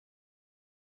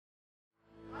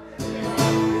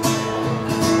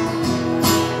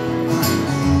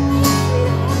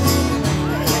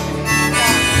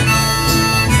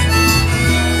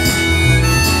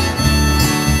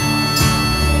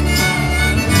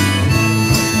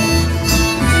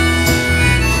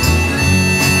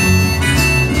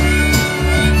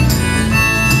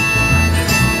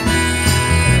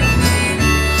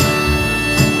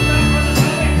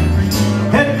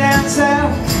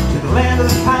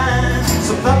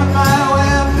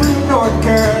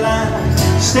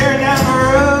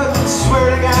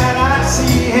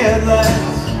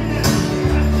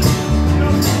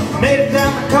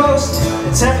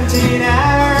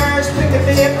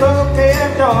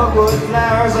dogwood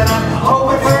flowers, and I'm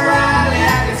hoping for Riley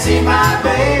I can see my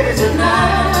baby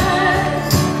tonight.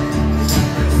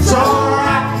 So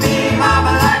rock me,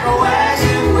 mama, like a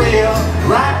wagon wheel.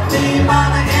 Rock me,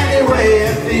 mama, any way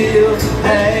you feel.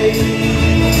 Hey,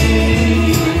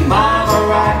 mama,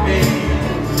 rock me.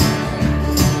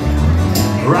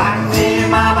 Rock me,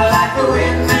 mama, like the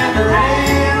wind and the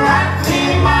rain. Rock me,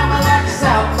 mama, like a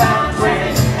southbound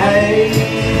train. Hey,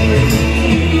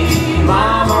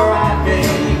 mama, rock me.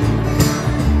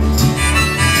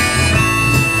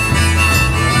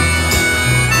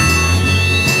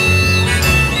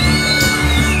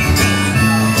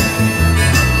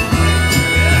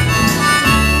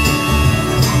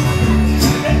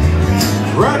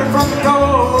 Running from the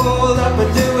cold up in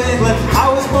New England, I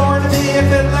was born to be a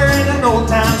fiddler in an old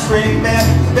town string band.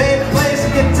 Baby plays the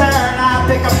guitar and I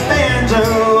pick up banjo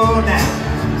now.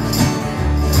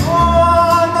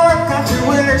 Oh, North Country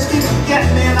winters keep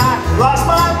getting me, and I lost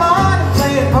my mind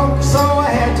playing poker, so I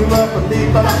had to up a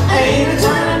beat. But I ain't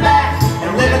turning back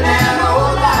and living that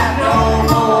old life no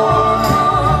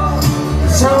more.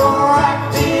 So rock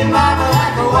me, mama,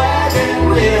 like a wagon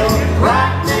wheel.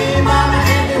 Rock me, mama,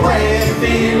 any way it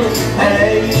feels.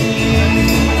 Hey,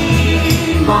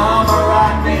 mama,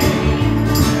 rock me.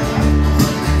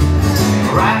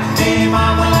 Rock me,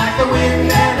 mama, like the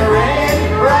wind and the rain.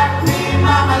 Rock me,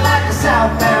 mama, like a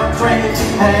southbound train.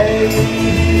 Hey,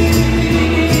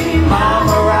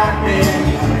 mama, rock me.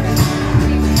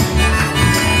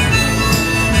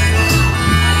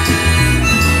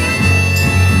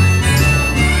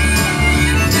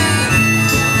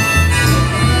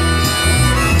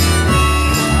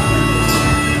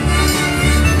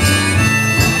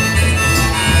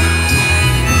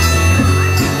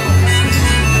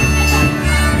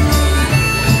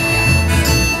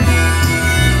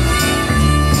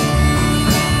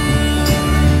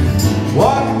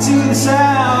 Walking to the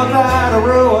south out of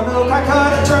Roanoke, I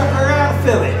caught a trucker out of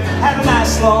Philly, had a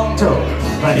nice long tow.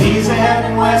 But he's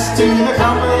heading west to the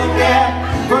Cumberland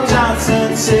Gap from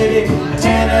Johnson City,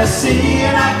 Tennessee.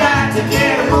 And I got to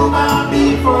get a move on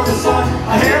before the sun.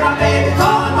 I hear my baby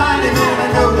calling my name, and I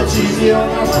know that she's the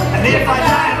only one. And if I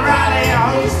die in Raleigh, I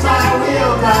hope I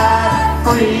will die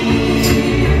free.